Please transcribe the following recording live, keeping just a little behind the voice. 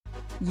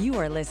You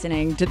are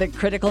listening to the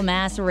Critical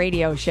Mass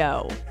Radio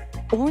Show,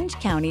 Orange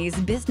County's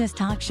business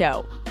talk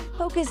show,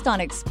 focused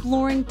on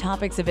exploring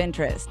topics of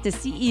interest to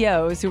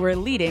CEOs who are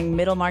leading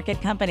middle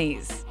market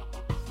companies.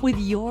 With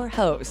your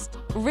host,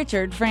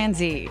 Richard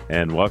Franzi.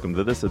 And welcome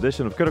to this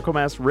edition of Critical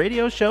Mass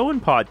Radio Show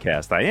and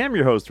Podcast. I am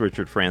your host,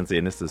 Richard Franzi,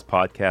 and this is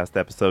podcast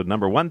episode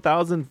number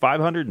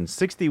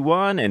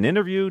 1561 and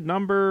interview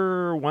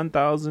number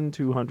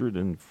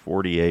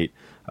 1248.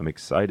 I'm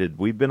excited.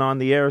 We've been on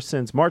the air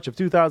since March of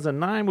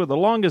 2009 with the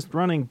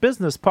longest-running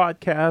business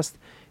podcast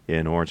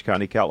in Orange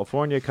County,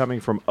 California, coming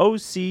from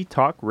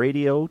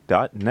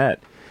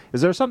octalkradio.net.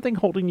 Is there something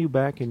holding you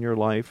back in your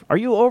life? Are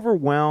you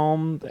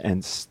overwhelmed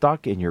and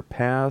stuck in your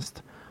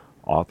past?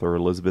 Author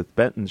Elizabeth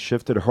Benton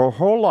shifted her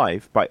whole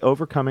life by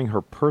overcoming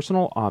her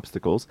personal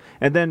obstacles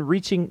and then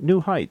reaching new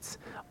heights.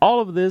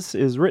 All of this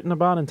is written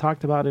about and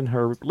talked about in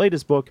her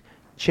latest book,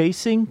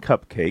 Chasing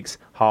Cupcakes: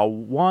 How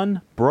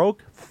One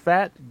Broke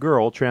Fat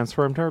Girl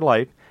Transformed Her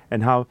Life,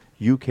 and how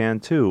you can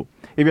too.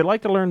 If you'd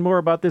like to learn more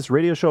about this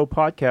radio show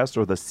podcast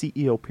or the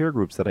CEO peer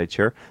groups that I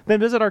chair, then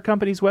visit our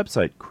company's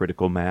website,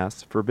 Critical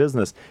Mass for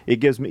Business.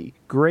 It gives me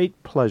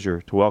great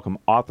pleasure to welcome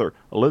author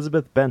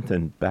Elizabeth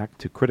Benton back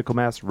to Critical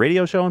Mass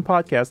Radio Show and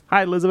Podcast.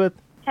 Hi, Elizabeth.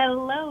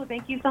 Hello.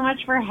 Thank you so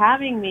much for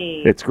having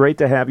me. It's great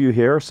to have you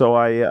here. So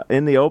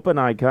in the open,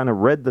 I kind of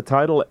read the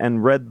title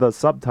and read the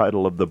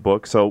subtitle of the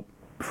book. So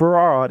for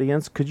our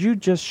audience, could you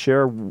just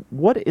share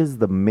what is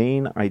the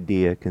main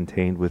idea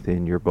contained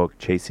within your book,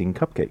 Chasing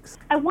Cupcakes?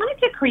 I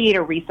wanted to create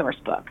a resource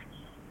book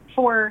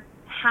for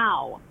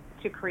how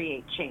to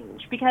create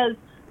change, because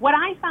what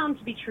I found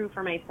to be true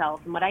for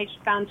myself and what I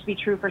found to be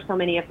true for so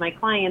many of my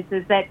clients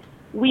is that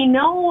we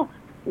know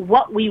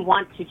what we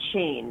want to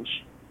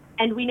change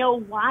and we know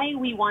why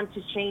we want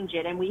to change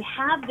it, and we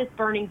have this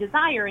burning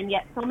desire, and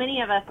yet so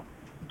many of us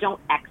don't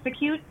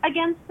execute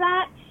against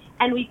that.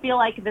 And we feel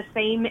like the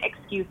same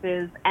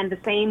excuses and the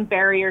same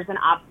barriers and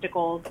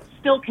obstacles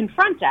still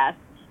confront us.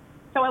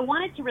 So I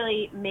wanted to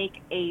really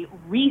make a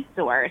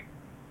resource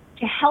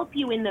to help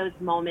you in those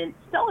moments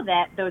so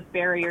that those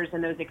barriers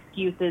and those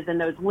excuses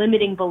and those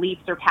limiting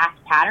beliefs or past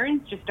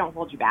patterns just don't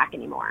hold you back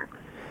anymore.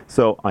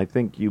 So I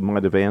think you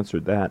might have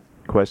answered that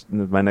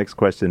question, my next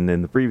question,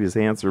 in the previous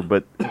answer.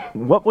 But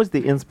what was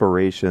the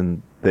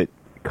inspiration that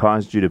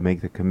caused you to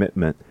make the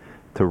commitment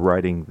to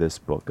writing this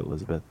book,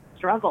 Elizabeth?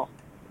 Struggle.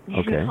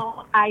 Okay. You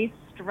know, I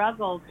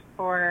struggled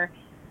for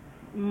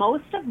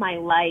most of my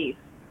life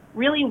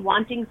really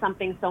wanting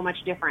something so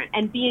much different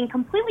and being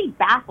completely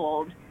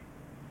baffled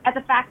at the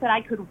fact that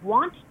I could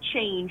want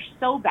change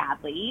so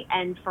badly.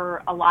 And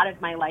for a lot of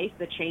my life,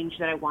 the change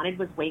that I wanted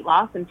was weight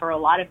loss. And for a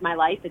lot of my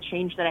life, the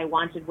change that I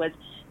wanted was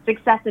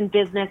success in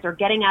business or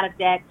getting out of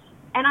debt.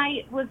 And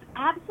I was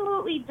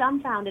absolutely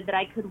dumbfounded that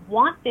I could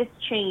want this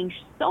change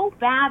so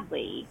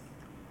badly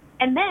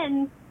and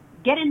then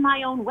get in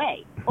my own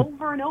way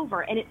over and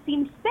over. And it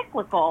seemed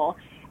cyclical.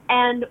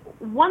 And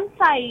once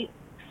I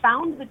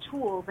found the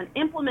tools and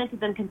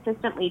implemented them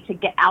consistently to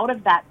get out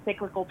of that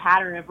cyclical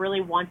pattern of really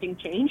wanting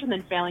change and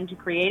then failing to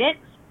create it,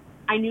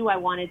 I knew I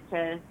wanted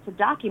to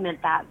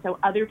document that so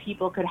other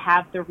people could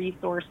have the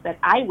resource that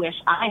I wish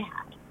I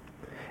had.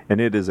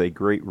 And it is a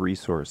great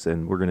resource,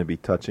 and we're going to be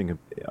touching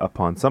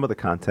upon some of the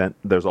content.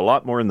 There's a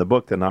lot more in the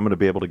book than I'm going to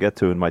be able to get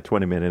to in my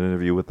 20-minute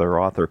interview with our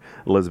author,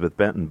 Elizabeth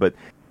Benton. But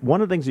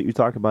one of the things that you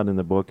talk about in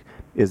the book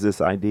is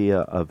this idea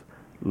of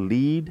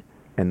lead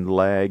and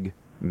lag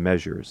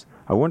measures.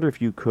 I wonder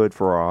if you could,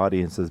 for our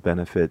audience's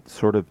benefit,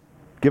 sort of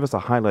give us a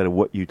highlight of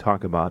what you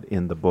talk about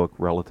in the book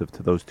relative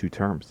to those two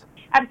terms.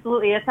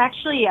 Absolutely. It's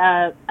actually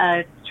a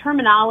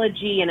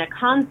terminology and a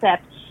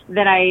concept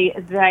that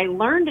I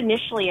learned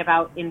initially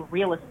about in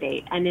real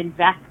estate and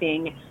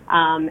investing,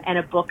 and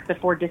a book, The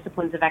 4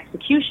 Disciplines of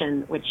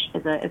Execution, which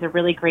is a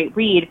really great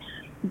read.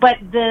 But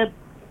the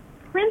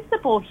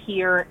principle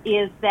here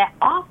is that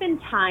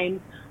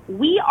oftentimes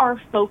we are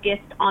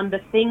focused on the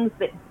things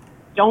that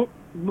don't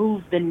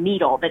move the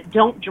needle, that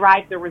don't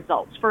drive the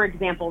results. For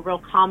example, a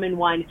real common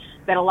one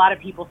that a lot of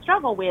people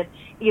struggle with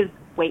is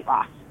weight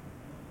loss.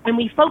 And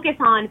we focus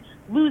on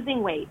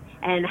losing weight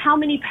and how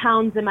many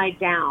pounds am I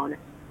down,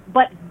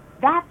 but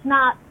that's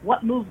not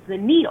what moves the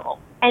needle.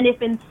 And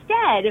if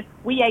instead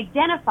we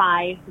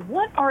identify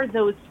what are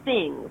those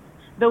things,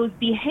 those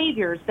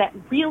behaviors that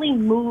really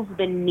move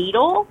the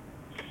needle,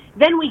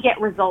 then we get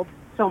results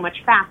so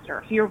much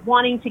faster. If you're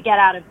wanting to get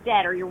out of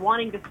debt or you're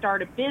wanting to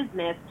start a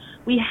business,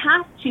 we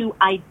have to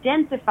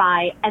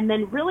identify and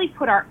then really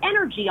put our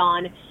energy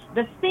on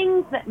the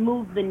things that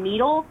move the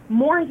needle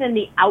more than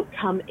the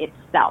outcome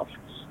itself.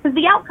 Because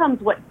the outcome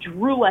is what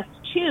drew us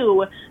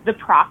to the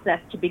process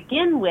to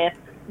begin with,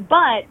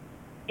 but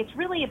it's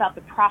really about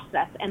the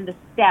process and the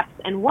steps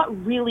and what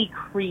really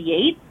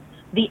creates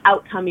the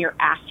outcome you're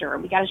after.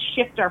 And we got to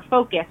shift our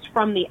focus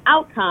from the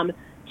outcome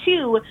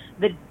to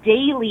the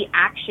daily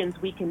actions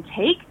we can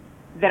take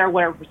that are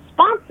what are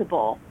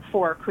responsible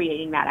for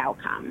creating that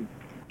outcome.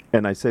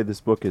 And I say this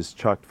book is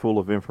chock full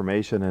of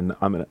information, and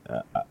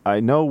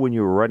I know when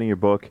you were writing your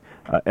book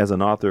as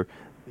an author,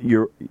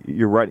 you're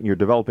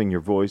developing your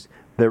voice.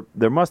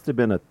 There must have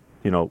been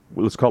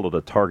let's call it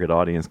a target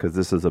audience because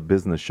this is a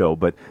business show,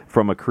 but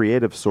from a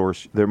creative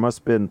source, there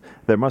must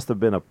have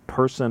been a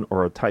person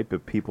or a type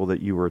of people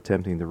that you were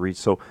attempting to reach.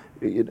 So,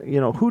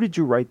 who did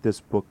you write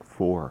this book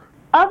for?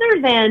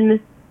 Other than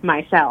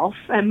myself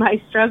and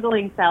my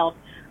struggling self,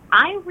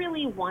 I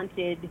really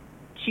wanted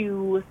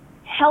to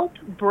help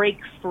break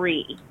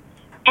free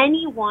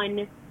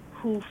anyone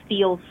who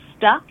feels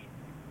stuck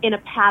in a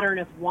pattern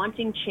of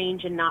wanting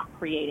change and not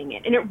creating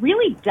it. And it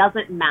really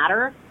doesn't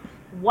matter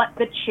what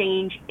the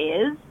change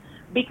is,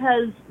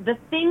 because the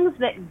things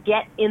that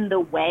get in the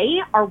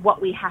way are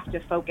what we have to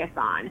focus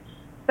on.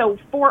 So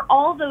for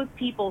all those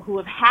people who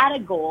have had a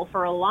goal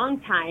for a long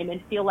time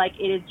and feel like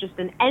it is just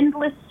an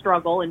endless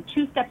struggle and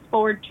 2 steps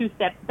forward, 2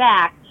 steps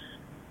back,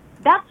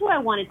 that's what I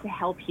wanted to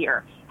help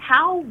here.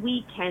 How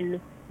we can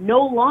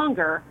no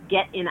longer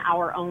get in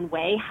our own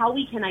way, how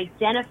we can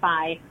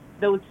identify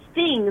those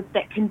things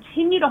that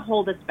continue to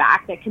hold us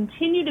back, that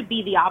continue to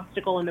be the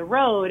obstacle in the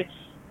road,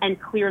 and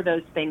clear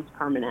those things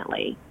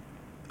permanently.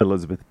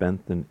 Elizabeth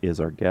Benton is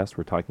our guest.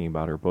 We're talking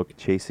about her book,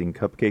 Chasing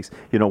Cupcakes.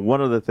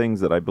 One of the things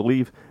that I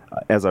believe,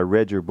 as I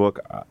read your book,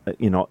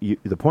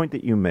 the point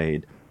that you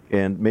made,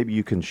 and maybe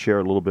you can share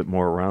a little bit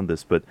more around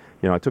this, but,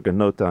 I took a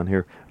note down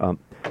here.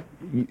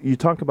 You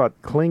talk about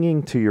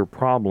clinging to your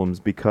problems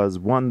because,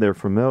 one, they're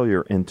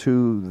familiar, and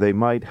two, they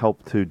might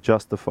help to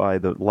justify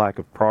the lack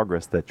of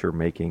progress that you're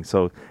making.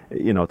 So,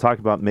 talk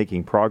about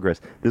making progress.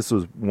 This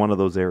was one of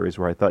those areas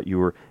where I thought you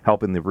were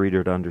helping the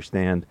reader to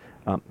understand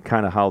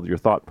kind of how your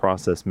thought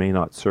process may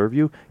not serve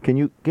you. Can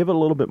you give a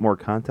little bit more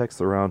context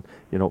around,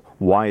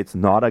 why it's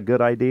not a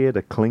good idea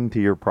to cling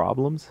to your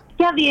problems?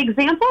 Yeah, the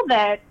example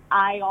that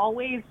I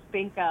always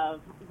think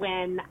of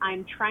when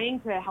I'm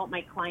trying to help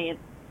my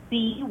clients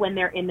see when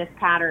they're in this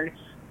pattern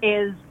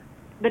is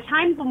the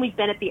times when we've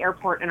been at the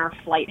airport and our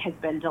flight has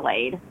been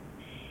delayed.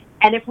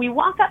 And if we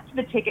walk up to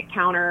the ticket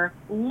counter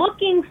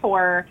looking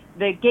for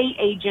the gate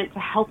agent to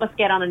help us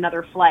get on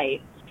another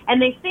flight,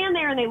 and they stand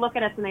there and they look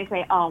at us and they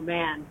say, "Oh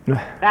man,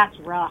 that's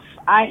rough.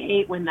 I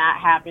hate when that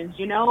happens.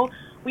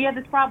 We had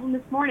this problem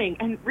this morning,"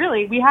 and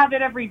really we have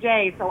it every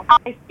day. So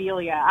I feel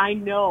ya. I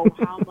know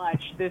how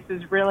much this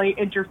is really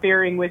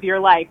interfering with your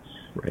life.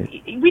 Right.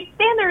 We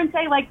stand there and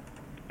say, like,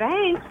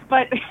 "Thanks,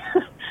 but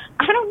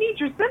I don't need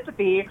your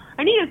sympathy.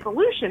 I need a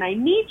solution. I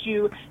need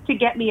you to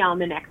get me on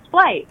the next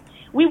flight."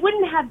 We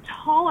wouldn't have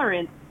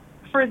tolerance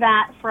for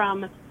that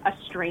from a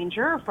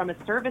stranger or from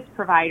a service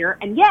provider,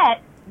 and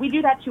yet we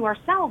do that to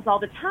ourselves all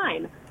the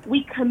time.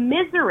 We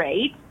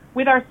commiserate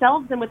with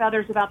ourselves and with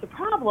others about the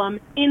problem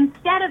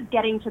instead of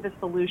getting to the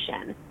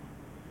solution.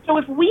 So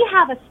if we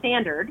have a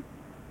standard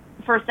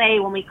for, say,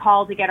 when we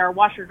call to get our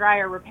washer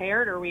dryer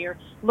repaired or we are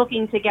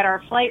looking to get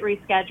our flight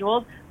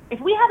rescheduled, if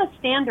we have a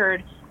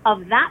standard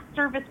of that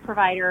service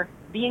provider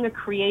being a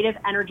creative,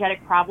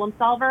 energetic problem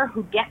solver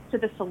who gets to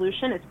the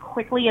solution as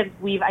quickly as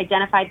we've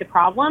identified the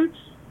problem,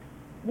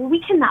 well,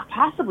 we cannot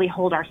possibly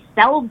hold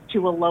ourselves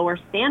to a lower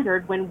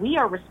standard when we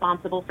are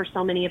responsible for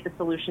so many of the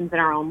solutions in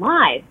our own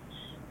lives.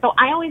 So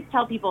I always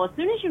tell people, as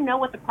soon as you know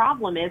what the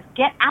problem is,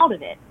 get out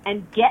of it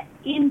and get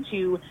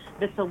into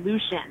the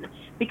solution.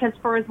 Because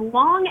for as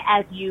long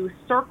as you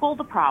circle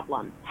the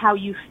problem, how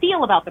you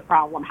feel about the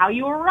problem, how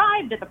you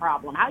arrived at the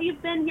problem, how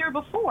you've been here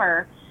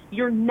before,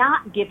 you're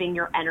not giving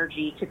your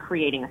energy to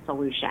creating a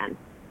solution.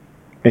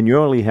 And you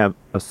only have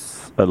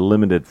a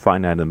limited,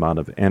 finite amount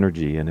of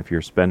energy, and if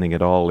you're spending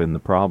it all in the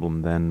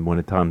problem, then when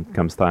it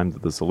comes time to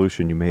the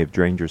solution, you may have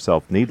drained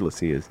yourself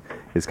needlessly, is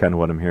kind of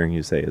what I'm hearing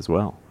you say as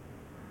well.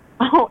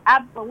 Oh,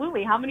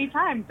 absolutely. How many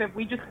times have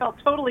we just felt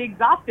totally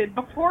exhausted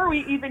before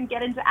we even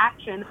get into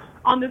action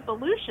on the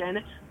solution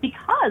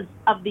because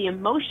of the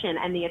emotion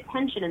and the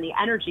attention and the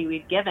energy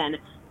we've given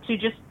to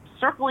just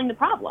circling the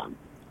problem?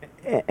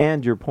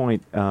 And your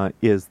point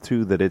is,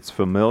 too, that it's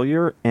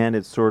familiar and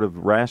it sort of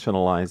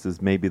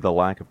rationalizes maybe the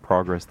lack of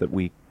progress that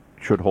we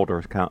should hold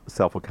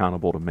ourselves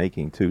accountable to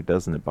making, too,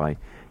 doesn't it, by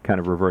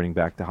kind of reverting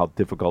back to how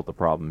difficult the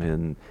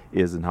problem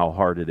is and how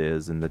hard it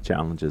is and the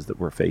challenges that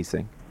we're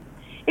facing.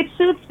 It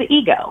soothes the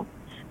ego,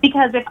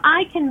 because if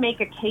I can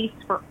make a case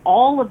for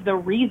all of the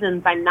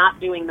reasons I'm not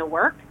doing the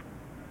work,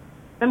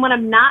 then what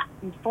I'm not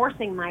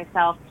forcing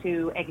myself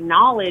to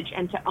acknowledge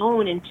and to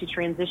own and to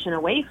transition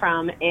away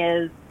from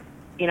is,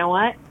 you know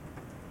what,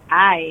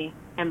 I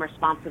am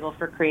responsible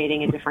for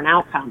creating a different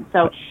outcome.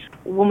 So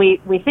when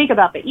we think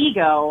about the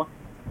ego,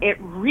 it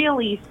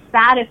really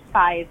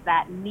satisfies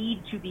that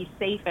need to be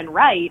safe and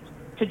right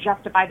to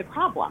justify the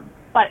problem,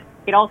 but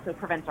it also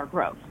prevents our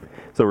growth.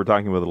 So we're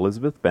talking with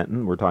Elizabeth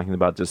Benton. We're talking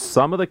about just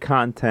some of the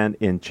content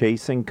in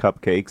Chasing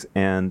Cupcakes,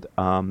 and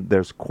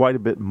there's quite a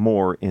bit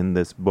more in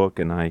this book,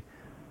 and I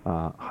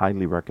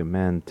highly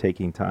recommend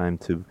taking time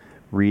to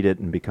read it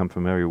and become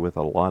familiar with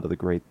a lot of the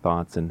great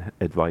thoughts and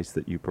advice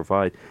that you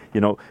provide.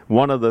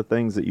 One of the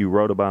things that you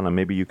wrote about, and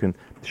maybe you can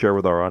share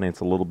with our audience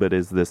a little bit,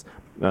 is this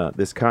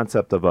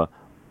concept of a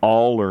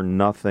all or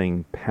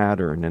nothing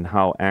pattern, and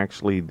how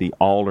actually the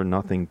all or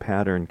nothing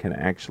pattern can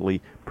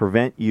actually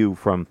prevent you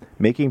from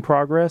making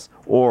progress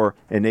or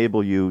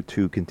enable you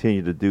to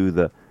continue to do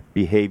the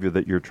behavior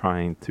that you're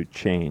trying to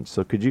change.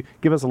 So could you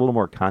give us a little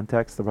more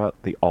context about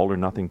the all or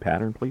nothing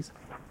pattern, please?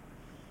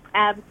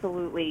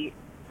 Absolutely.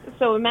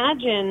 So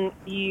imagine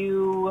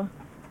you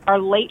are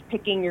late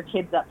picking your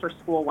kids up for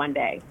school one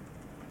day.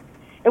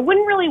 It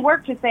wouldn't really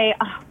work to say,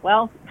 oh,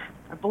 well,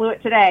 I blew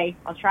it today.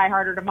 I'll try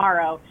harder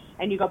tomorrow.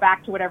 And you go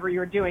back to whatever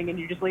you're doing and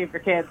you just leave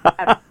your kids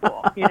at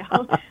school, you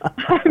know?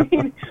 I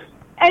mean,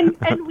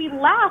 and we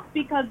laugh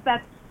because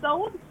that's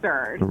so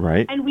absurd.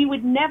 Right. And we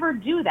would never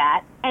do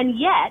that. And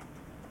yet,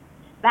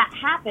 that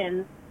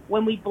happens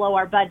when we blow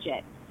our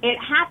budget. It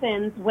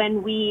happens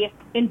when we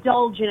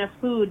indulge in a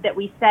food that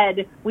we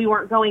said we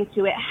weren't going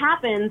to. It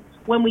happens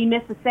when we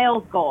miss a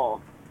sales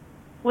goal.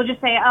 We'll just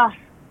say, oh,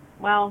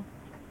 well,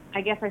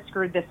 I guess I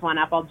screwed this one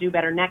up. I'll do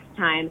better next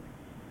time.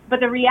 But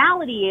the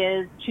reality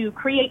is, to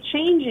create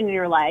change in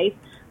your life,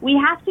 we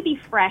have to be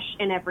fresh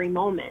in every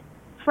moment.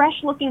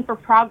 Fresh, looking for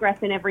progress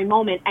in every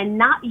moment, and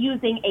not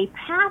using a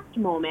past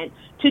moment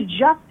to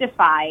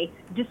justify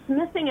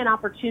dismissing an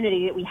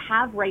opportunity that we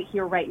have right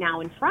here, right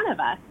now in front of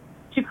us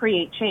to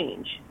create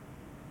change.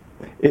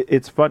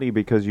 It's funny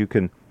because you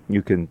can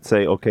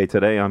say, okay,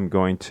 today I'm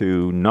going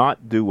to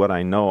not do what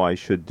I know I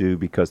should do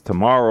because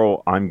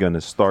tomorrow I'm going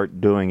to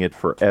start doing it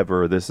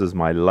forever. This is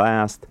my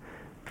last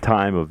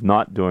time of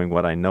not doing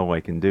what I know I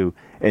can do.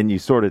 And you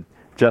sort of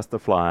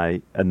justify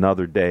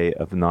another day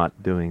of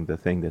not doing the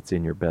thing that's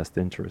in your best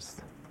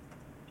interest.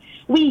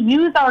 We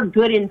use our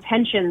good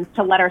intentions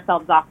to let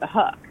ourselves off the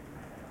hook.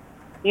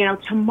 You know,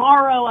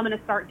 tomorrow I'm going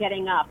to start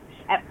getting up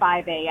at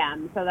 5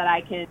 a.m. so that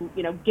I can,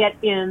 you know, get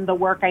in the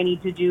work I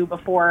need to do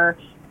before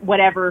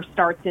whatever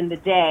starts in the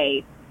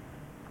day.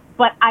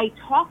 But I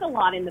talk a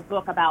lot in the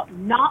book about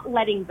not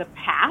letting the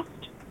past,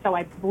 so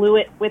I blew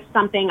it with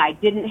something, I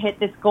didn't hit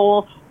this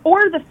goal,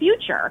 or the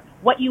future,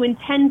 what you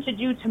intend to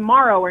do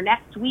tomorrow or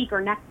next week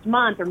or next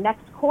month or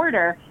next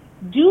quarter.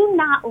 Do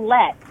not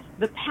let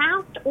the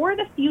past or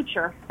the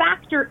future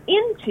factor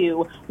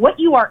into what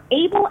you are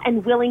able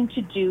and willing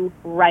to do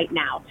right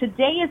now.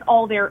 Today is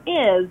all there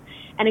is,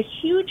 and a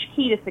huge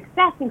key to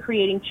success in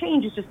creating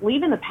change is just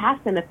leaving the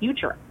past and the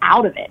future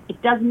out of it.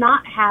 It does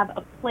not have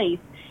a place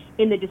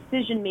in the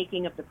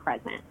decision-making of the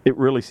present. It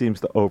really seems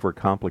to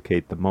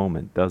overcomplicate the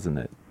moment, doesn't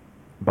it?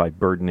 By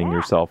burdening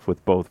yourself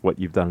with both what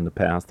you've done in the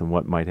past and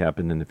what might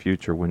happen in the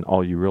future, when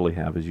all you really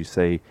have, as you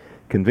say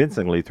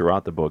convincingly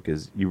throughout the book,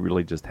 is you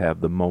really just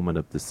have the moment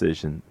of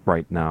decision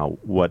right now.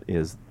 What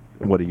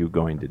are you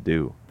going to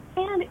do?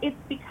 And it's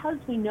because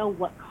we know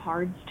what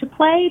cards to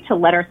play to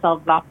let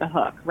ourselves off the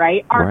hook,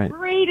 right? Our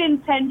great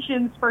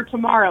intentions for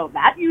tomorrow,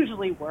 that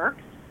usually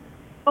works.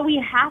 But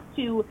we have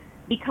to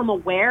become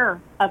aware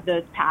of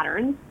those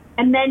patterns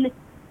and then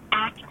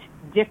act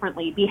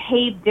differently,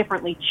 behave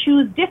differently,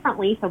 choose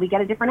differently so we get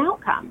a different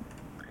outcome.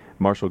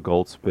 Marshall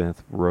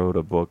Goldsmith wrote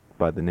a book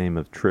by the name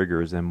of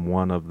Triggers, and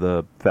one of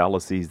the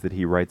fallacies that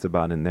he writes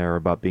about in there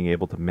about being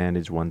able to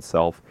manage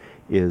oneself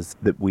is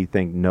that we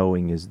think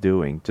knowing is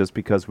doing. Just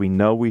because we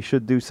know we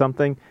should do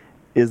something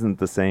isn't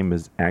the same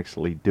as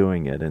actually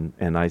doing it.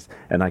 And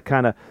I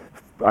kind of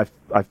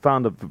I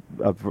found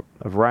a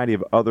variety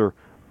of other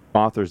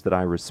authors that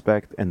I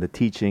respect and the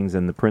teachings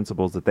and the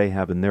principles that they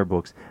have in their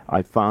books.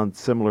 I found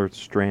similar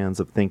strands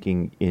of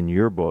thinking in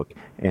your book,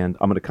 and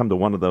I'm going to come to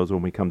one of those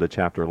when we come to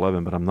chapter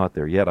 11, but I'm not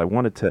there yet. I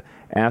wanted to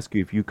ask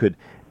you if you could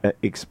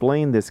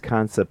explain this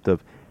concept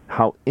of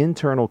how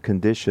internal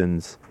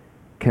conditions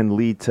can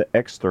lead to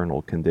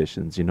external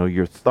conditions. You know,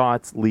 your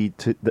thoughts lead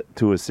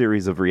to a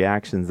series of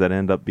reactions that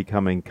end up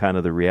becoming kind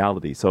of the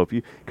reality. So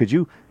could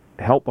you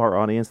help our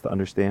audience to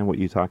understand what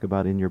you talk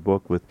about in your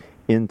book with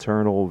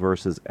internal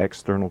versus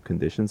external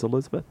conditions,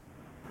 Elizabeth?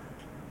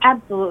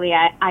 Absolutely.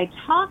 I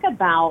talk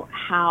about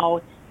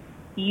how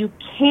you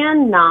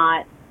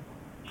cannot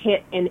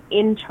hit an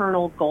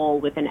internal goal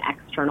with an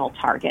external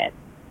target.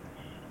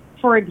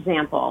 For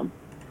example,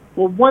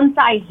 well, once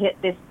I hit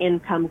this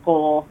income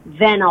goal,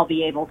 then I'll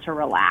be able to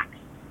relax.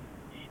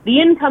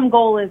 The income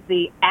goal is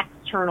the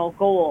external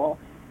goal.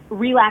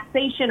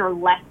 Relaxation or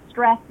less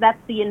stress, that's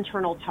the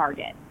internal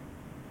target.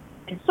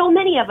 And so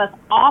many of us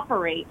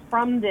operate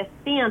from this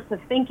stance of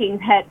thinking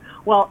that,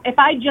 well, if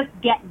I just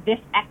get this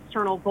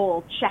external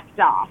goal checked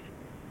off,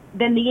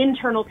 then the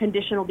internal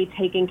condition will be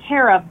taken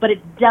care of, but it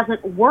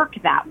doesn't work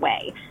that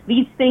way.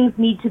 These things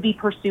need to be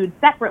pursued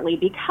separately,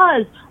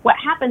 because what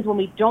happens when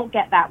we don't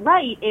get that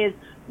right is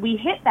we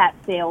hit that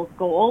sales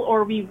goal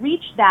or we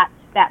reach that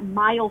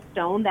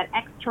milestone, that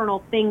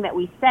external thing that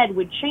we said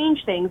would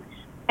change things,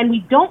 and we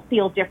don't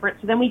feel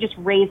different, so then we just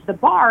raise the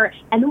bar,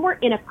 and then we're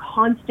in a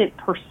constant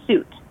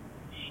pursuit.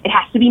 It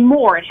has to be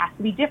more, it has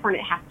to be different,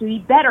 it has to be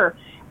better,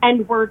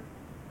 and we're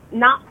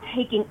not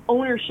taking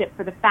ownership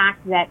for the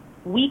fact that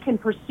we can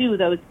pursue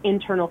those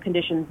internal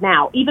conditions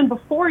now. Even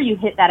before you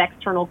hit that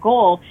external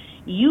goal,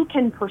 you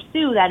can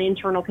pursue that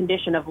internal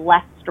condition of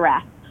less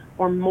stress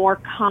or more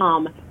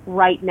calm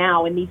right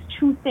now, and these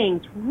two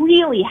things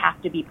really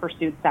have to be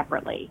pursued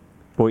separately.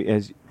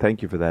 Boy,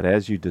 thank you for that.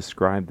 As you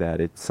describe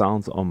that, it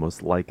sounds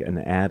almost like an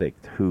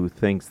addict who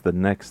thinks the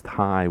next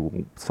high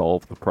will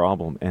solve the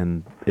problem,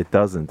 and it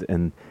doesn't.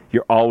 And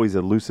you're always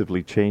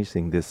elusively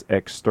chasing this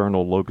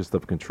external locus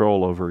of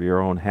control over your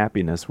own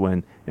happiness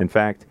when, in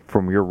fact,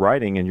 from your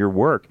writing and your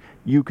work,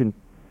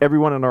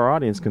 everyone in our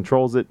audience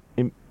controls it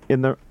in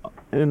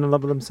and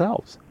of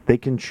themselves. They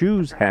can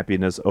choose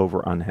happiness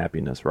over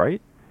unhappiness,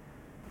 right?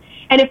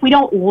 And if we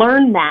don't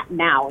learn that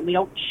now, and we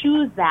don't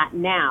choose that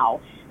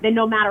now, then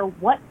no matter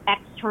what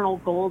external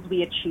goals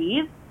we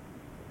achieve,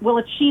 we'll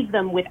achieve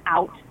them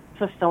without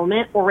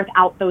fulfillment or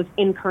without those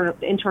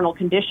internal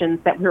conditions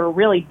that we were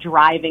really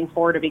driving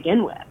for to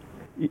begin with.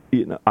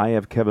 I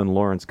have Kevin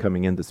Lawrence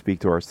coming in to speak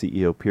to our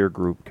CEO peer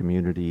group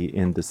community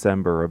in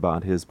December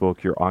about his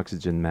book, Your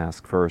Oxygen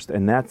Mask First.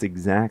 And that's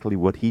exactly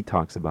what he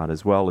talks about,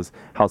 as well as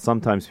how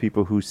sometimes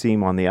people who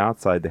seem on the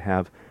outside to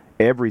have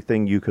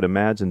everything you could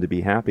imagine to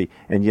be happy,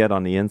 and yet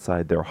on the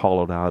inside they're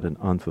hollowed out and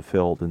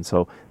unfulfilled. And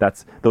so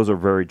those are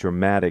very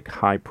dramatic,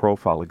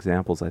 high-profile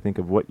examples, I think,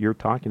 of what you're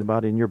talking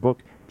about in your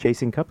book,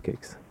 Chasing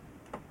Cupcakes.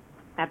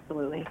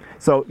 Absolutely.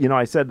 So,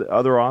 I said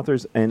other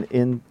authors, and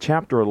in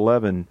chapter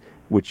 11,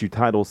 which you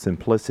title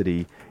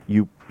Simplicity,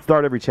 you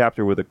start every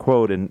chapter with a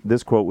quote, and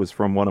this quote was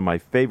from one of my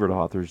favorite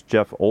authors,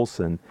 Jeff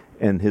Olson,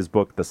 in his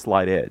book, The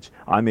Slight Edge.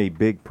 I'm a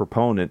big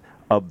proponent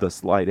of The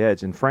Slight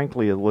Edge, and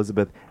frankly,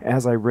 Elizabeth,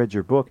 as I read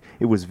your book,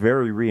 it was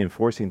very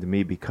reinforcing to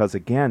me because,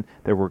 again,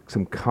 there were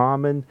some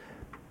common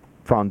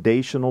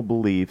foundational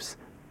beliefs,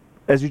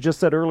 as you just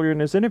said earlier in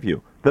this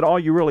interview, that all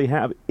you really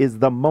have is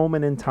the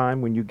moment in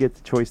time when you get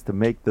the choice to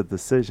make the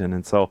decision.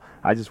 And so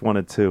I just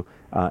wanted to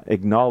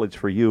acknowledge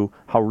for you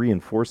how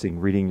reinforcing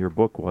reading your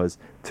book was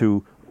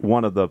to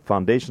one of the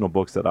foundational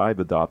books that I've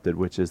adopted,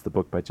 which is the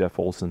book by Jeff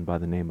Olson by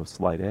the name of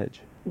Slight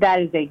Edge.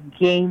 That is a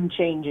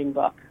game-changing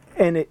book.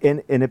 And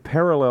it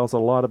parallels a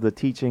lot of the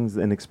teachings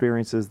and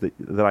experiences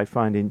that I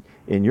find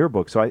in your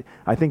book. So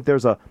I think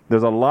there's a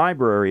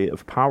library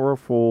of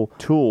powerful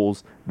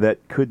tools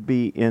that could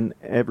be in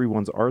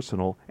everyone's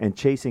arsenal, and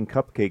Chasing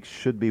Cupcakes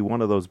should be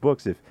one of those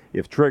books.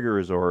 If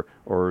Triggers or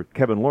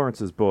Kevin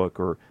Lawrence's book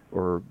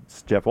or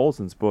Jeff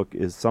Olson's book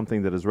is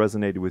something that has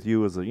resonated with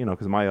you, as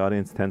because my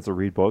audience tends to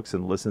read books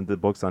and listen to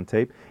books on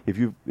tape. If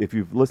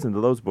you've listened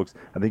to those books,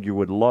 I think you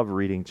would love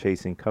reading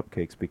Chasing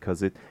Cupcakes,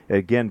 because it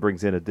again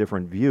brings in a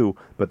different view,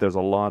 but there's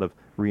a lot of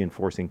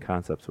reinforcing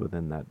concepts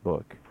within that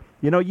book.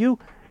 You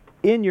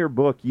in your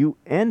book you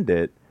end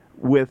it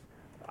with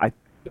a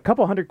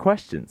couple hundred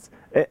questions,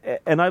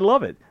 and I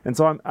love it. And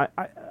so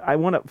I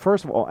want to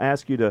first of all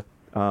ask you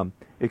to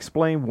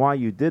explain why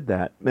you did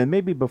that, and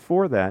maybe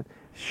before that,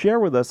 share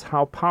with us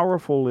how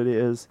powerful it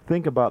is.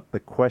 Think about the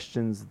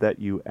questions that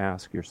you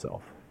ask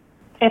yourself.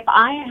 If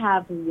I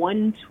have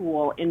one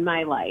tool in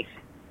my life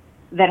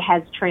that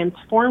has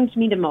transformed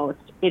me the most,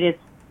 it is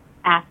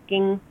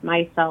asking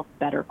myself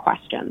better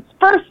questions.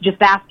 First, just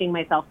asking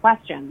myself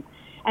questions,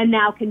 and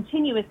now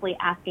continuously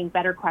asking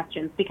better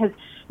questions, because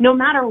no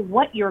matter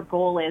what your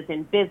goal is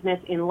in business,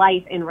 in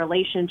life, in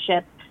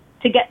relationships,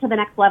 to get to the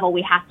next level,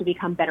 we have to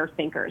become better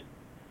thinkers.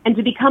 And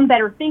to become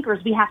better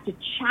thinkers, we have to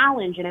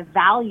challenge and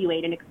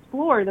evaluate and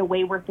explore the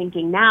way we're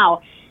thinking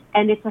now.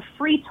 And it's a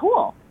free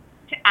tool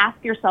to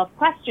ask yourself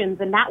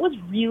questions. And that was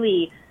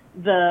really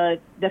the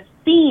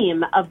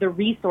theme of the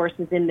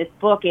resources in this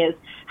book, is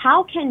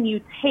how can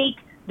you take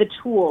the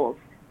tools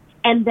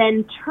and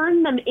then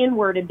turn them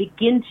inward and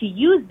begin to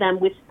use them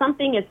with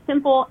something as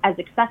simple, as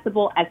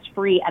accessible, as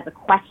free as a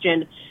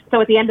question. So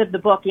at the end of the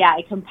book,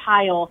 I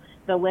compile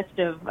the list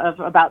of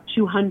about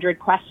 200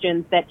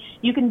 questions that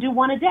you can do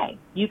one a day.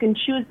 You can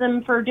choose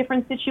them for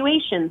different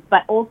situations,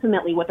 but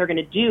ultimately what they're going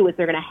to do is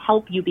they're going to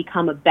help you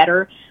become a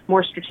better,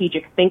 more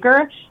strategic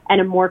thinker and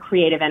a more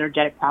creative,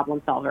 energetic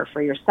problem solver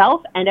for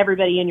yourself and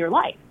everybody in your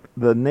life.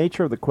 The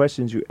nature of the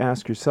questions you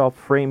ask yourself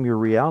frame your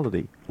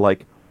reality,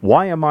 like,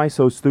 why am I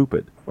so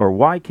stupid? Or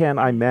why can't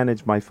I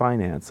manage my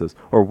finances?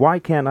 Or why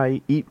can't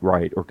I eat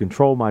right or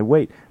control my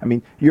weight? I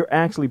mean, you're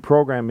actually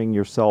programming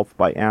yourself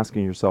by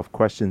asking yourself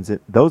questions,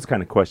 those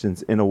kind of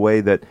questions, in a way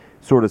that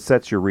sort of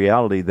sets your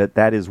reality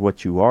that is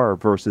what you are,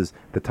 versus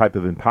the type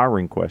of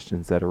empowering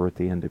questions that are at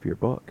the end of your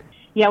book.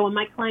 Yeah, when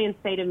my clients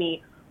say to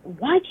me,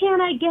 why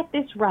can't I get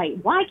this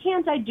right? Why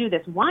can't I do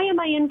this? Why am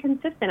I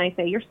inconsistent? I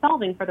say, you're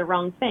solving for the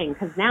wrong thing,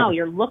 because now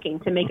you're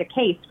looking to make a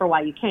case for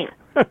why you can't.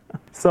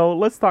 So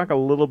let's talk a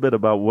little bit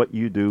about what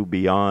you do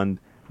beyond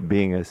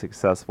being a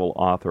successful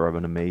author of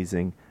an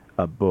amazing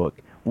book.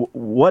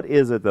 What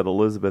is it that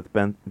Elizabeth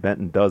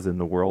Benton does in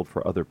the world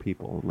for other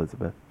people,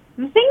 Elizabeth?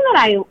 The thing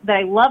that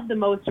I love the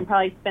most and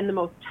probably spend the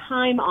most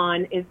time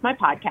on is my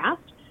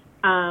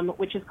podcast,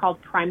 which is called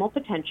Primal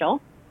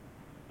Potential.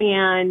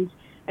 And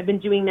I've been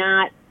doing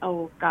that,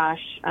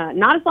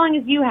 not as long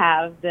as you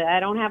have. I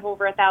don't have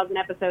over 1,000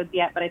 episodes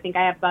yet, but I think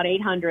I have about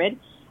 800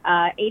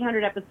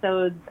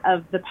 episodes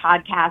of the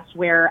podcast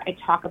where I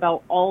talk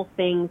about all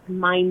things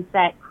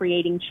mindset,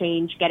 creating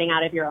change, getting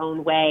out of your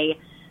own way.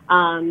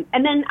 And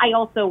then I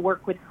also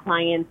work with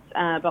clients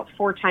about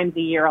 4 times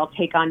a year. I'll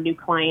take on new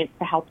clients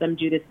to help them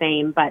do the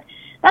same. But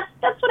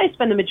that's what I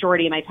spend the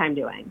majority of my time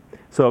doing.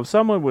 So if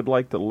someone would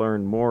like to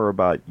learn more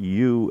about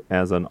you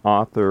as an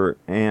author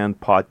and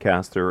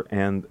podcaster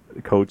and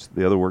coach,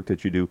 the other work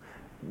that you do,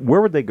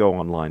 where would they go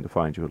online to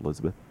find you,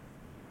 Elizabeth?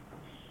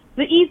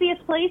 The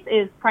easiest place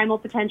is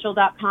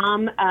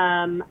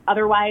primalpotential.com.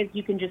 Otherwise,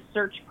 you can just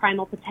search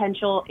Primal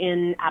Potential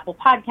in Apple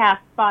Podcasts,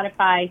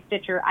 Spotify,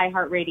 Stitcher,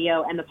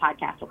 iHeartRadio, and the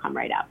podcast will come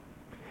right up.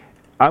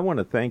 I want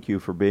to thank you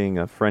for being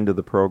a friend of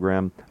the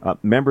program.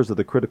 Members of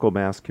the Critical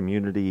Mass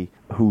community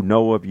who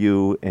know of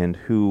you and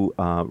who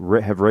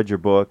have read your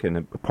book and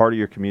are part of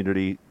your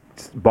community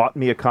bought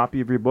me a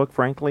copy of your book,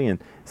 frankly,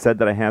 and said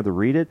that I had to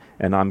read it,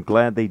 and I'm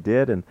glad they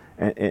did, and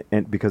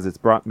because it's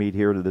brought me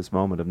here to this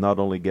moment of not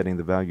only getting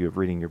the value of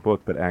reading your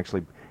book, but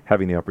actually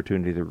having the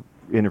opportunity to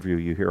interview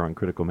you here on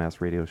Critical Mass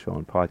Radio Show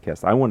and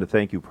Podcast. I want to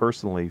thank you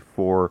personally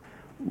for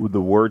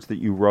the words that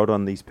you wrote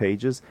on these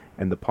pages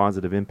and the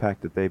positive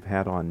impact that they've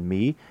had on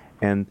me,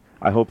 and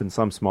I hope in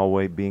some small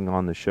way being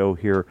on the show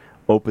here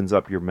opens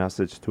up your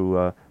message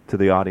to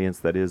the audience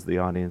that is the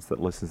audience that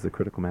listens to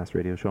Critical Mass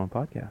Radio Show and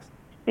Podcast.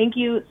 Thank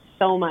you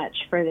so much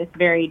for this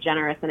very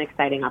generous and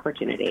exciting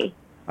opportunity.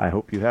 I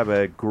hope you have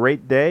a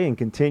great day and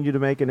continue to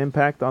make an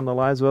impact on the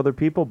lives of other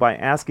people by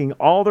asking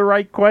all the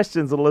right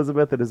questions,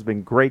 Elizabeth. It has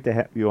been great to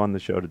have you on the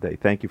show today.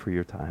 Thank you for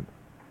your time.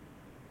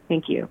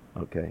 Thank you.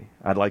 Okay.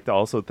 I'd like to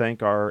also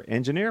thank our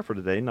engineer for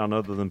today, none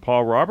other than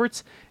Paul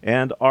Roberts,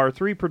 and our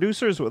three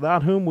producers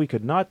without whom we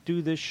could not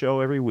do this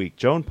show every week,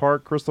 Joan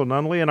Park, Crystal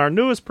Nunley, and our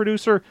newest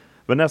producer,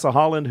 Vanessa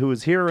Holland, who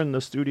is here in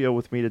the studio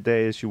with me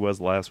today as she was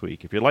last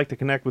week. If you'd like to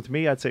connect with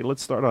me, I'd say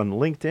let's start on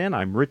LinkedIn.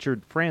 I'm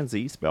Richard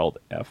Franzi, spelled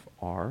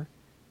Franzi.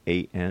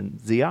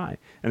 And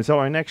until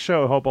our next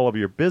show, I hope all of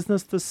your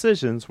business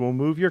decisions will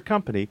move your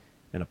company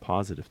in a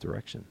positive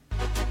direction.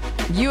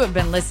 You have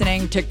been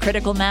listening to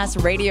Critical Mass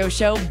Radio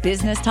Show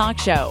Business Talk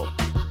Show,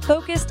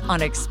 focused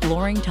on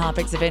exploring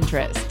topics of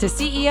interest to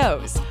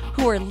CEOs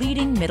who are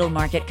leading middle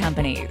market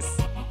companies.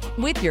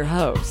 With your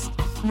host,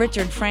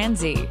 Richard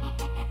Franzi.